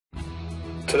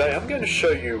Today I'm going to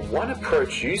show you one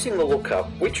approach using the lookup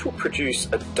which will produce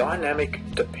a dynamic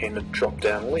dependent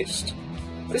drop-down list.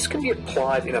 This can be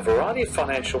applied in a variety of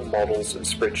financial models and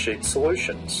spreadsheet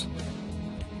solutions.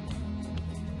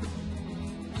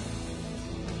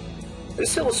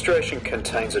 This illustration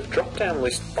contains a drop-down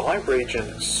list by region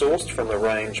sourced from the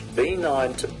range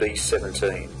B9 to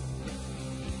B17.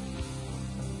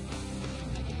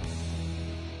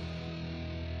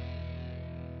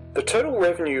 The total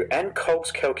revenue and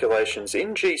COGS calculations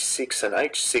in G6 and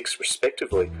H6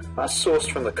 respectively are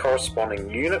sourced from the corresponding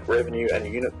unit revenue and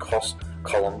unit cost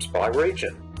columns by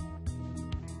region.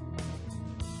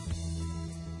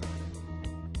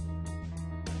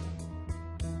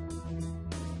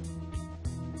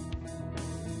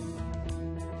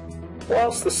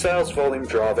 Whilst the sales volume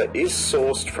driver is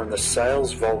sourced from the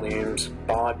sales volumes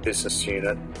by business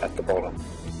unit at the bottom.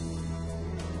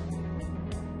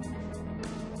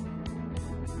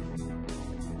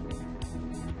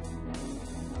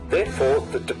 Therefore,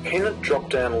 the dependent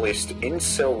drop-down list in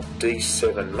cell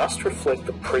D7 must reflect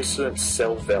the precedent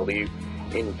cell value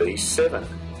in B7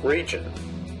 region.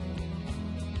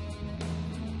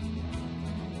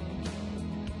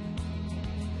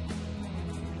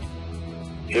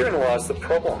 Herein lies the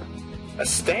problem. A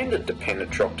standard dependent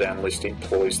drop-down list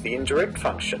employs the indirect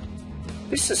function.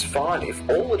 This is fine if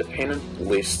all the dependent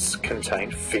lists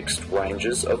contain fixed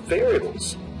ranges of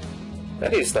variables.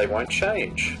 That is, they won't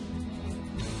change.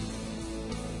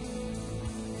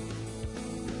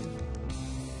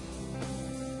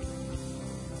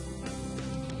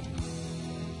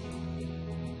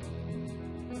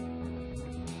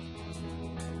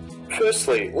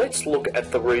 Firstly, let's look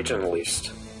at the region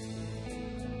list.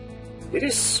 It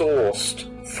is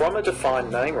sourced from a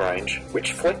defined name range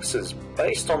which flexes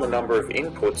based on the number of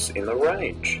inputs in the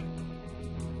range.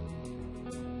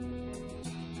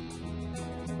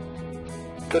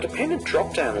 The dependent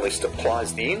drop-down list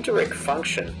applies the indirect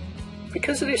function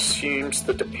because it assumes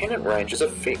the dependent ranges are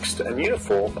fixed and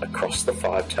uniform across the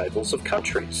 5 tables of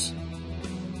countries.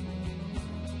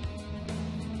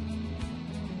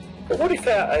 But what if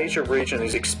our Asia region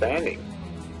is expanding?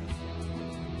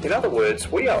 In other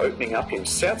words, we are opening up in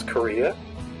South Korea,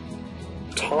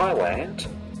 Thailand,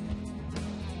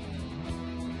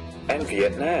 and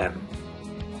Vietnam.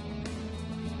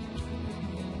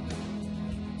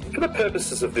 For the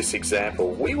purposes of this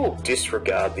example, we will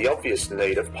disregard the obvious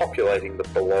need of populating the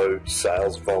below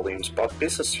sales volumes by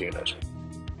business unit.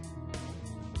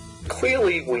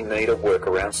 Clearly, we need a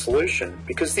workaround solution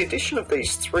because the addition of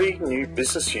these 3 new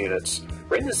business units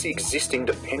renders the existing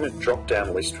dependent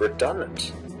drop-down list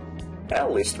redundant. Our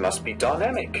list must be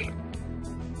dynamic.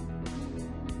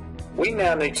 We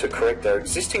now need to correct our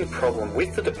existing problem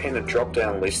with the dependent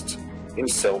drop-down lists in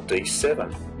cell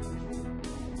D7.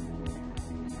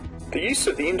 The use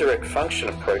of the indirect function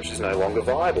approach is no longer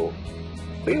viable.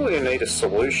 Clearly, we need a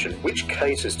solution which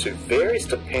caters to various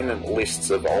dependent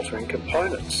lists of altering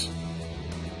components.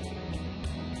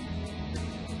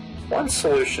 One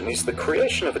solution is the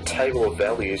creation of a table of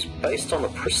values based on the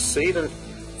precedent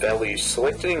values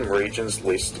selected in regions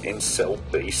list in cell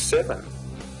B7.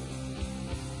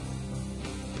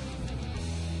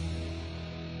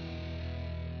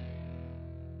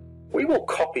 We will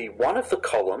copy one of the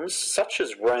columns, such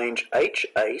as range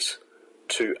H8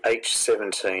 to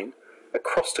H17,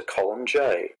 across to column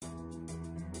J.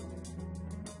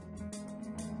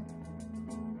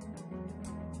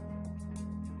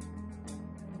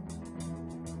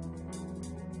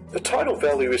 The title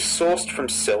value is sourced from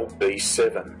cell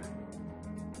B7.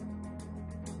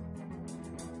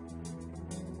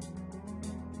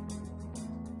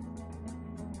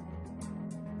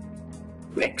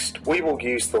 Next, we will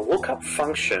use the lookup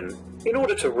function in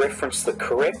order to reference the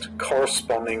correct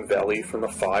corresponding value from the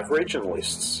 5 region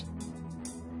lists.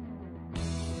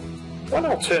 One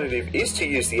alternative is to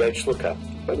use the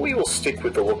HLOOKUP, but we will stick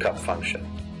with the lookup function.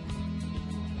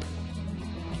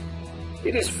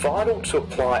 It is vital to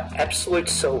apply absolute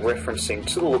cell referencing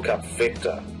to the lookup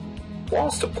vector,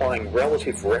 whilst applying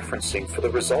relative referencing for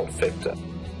the result vector,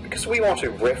 because we want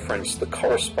to reference the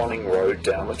corresponding row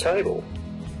down the table.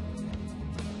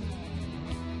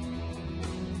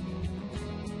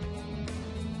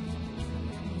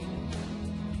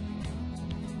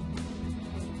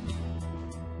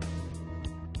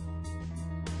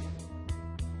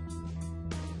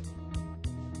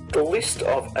 The list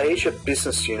of Asia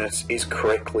business units is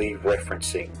correctly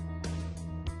referencing.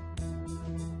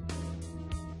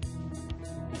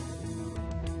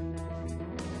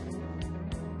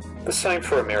 The same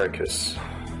for Americas.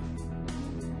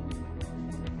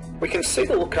 We can see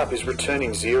the lookup is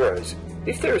returning zeros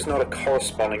if there is not a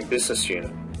corresponding business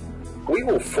unit. we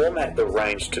will format the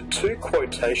range to 2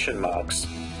 quotation marks,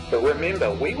 but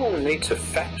remember we will need to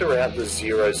factor out the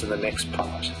zeros in the next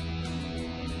part.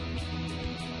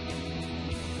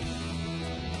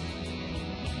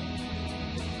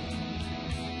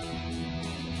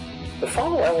 The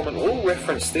final element will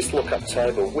reference this lookup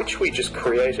table which we just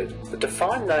created. The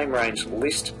defined name range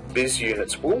list biz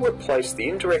units will replace the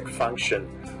indirect function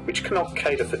which cannot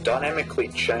cater for dynamically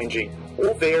changing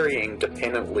or varying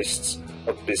dependent lists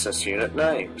of business unit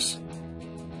names.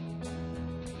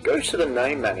 Go to the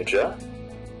Name Manager,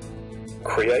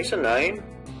 create a name.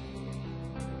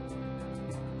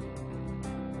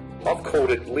 I've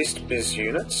called it List Biz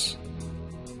Units.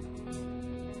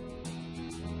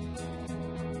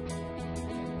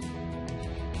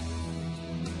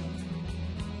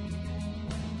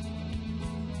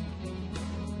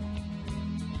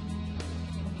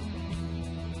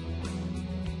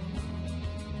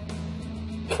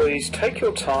 Please take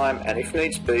your time and if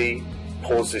needs be,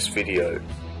 pause this video.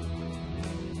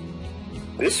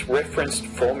 This referenced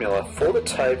formula for the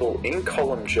table in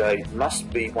column J must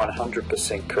be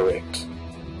 100% correct.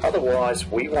 Otherwise,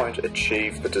 we won't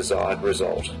achieve the desired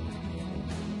result.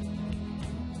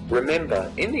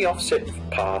 Remember, in the offset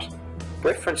part,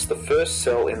 reference the first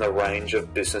cell in the range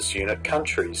of business unit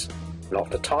countries, not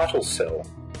the title cell.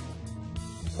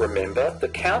 Remember, the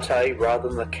count A rather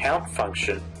than the count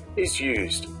function is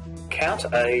used. Count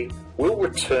A will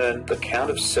return the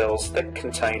count of cells that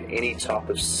contain any type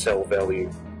of cell value,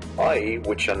 i.e.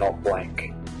 which are not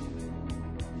blank.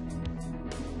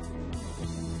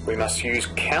 We must use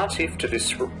COUNTIF to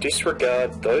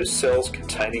disregard those cells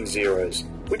containing zeros,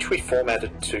 which we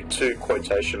formatted to 2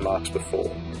 quotation marks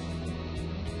before.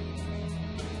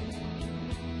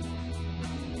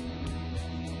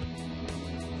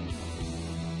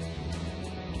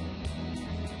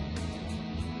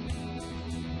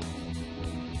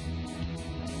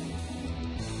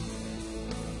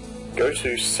 Go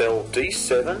to cell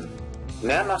D7.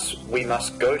 Now we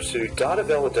must go to data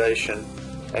validation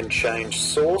and change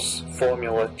source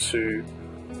formula to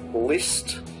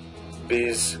list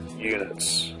biz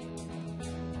units.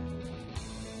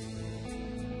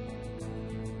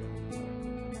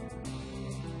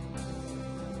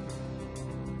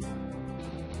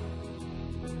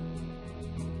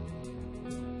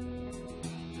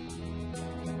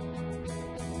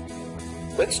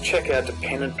 Let's check our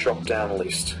dependent drop-down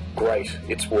list. Great,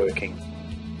 it's working.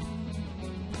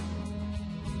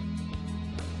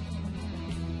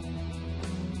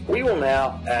 We will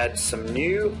now add some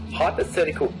new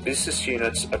hypothetical business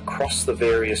units across the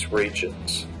various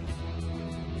regions.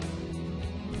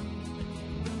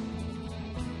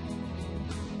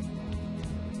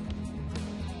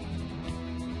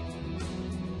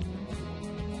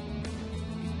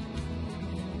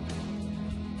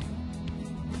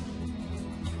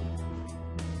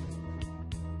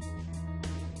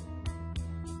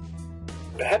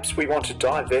 Perhaps we want to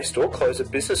divest or close a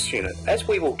business unit, as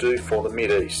we will do for the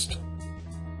Mid-East.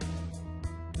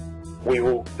 We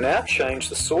will now change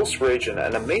the source region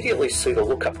and immediately see the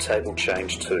lookup table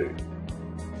change too.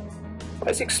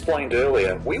 As explained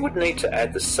earlier, we would need to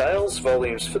add the sales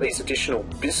volumes for these additional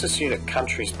business unit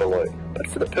countries below, but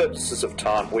for the purposes of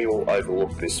time we will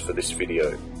overlook this for this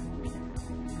video.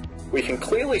 We can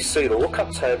clearly see the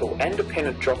lookup table and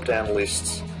dependent drop-down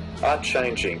lists are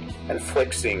changing and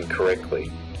flexing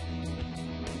correctly.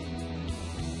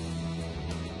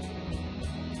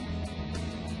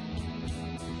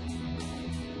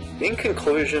 In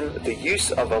conclusion, the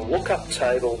use of a lookup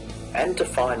table and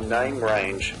defined name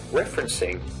range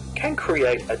referencing can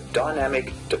create a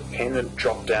dynamic dependent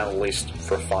drop-down list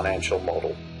for a financial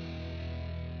model.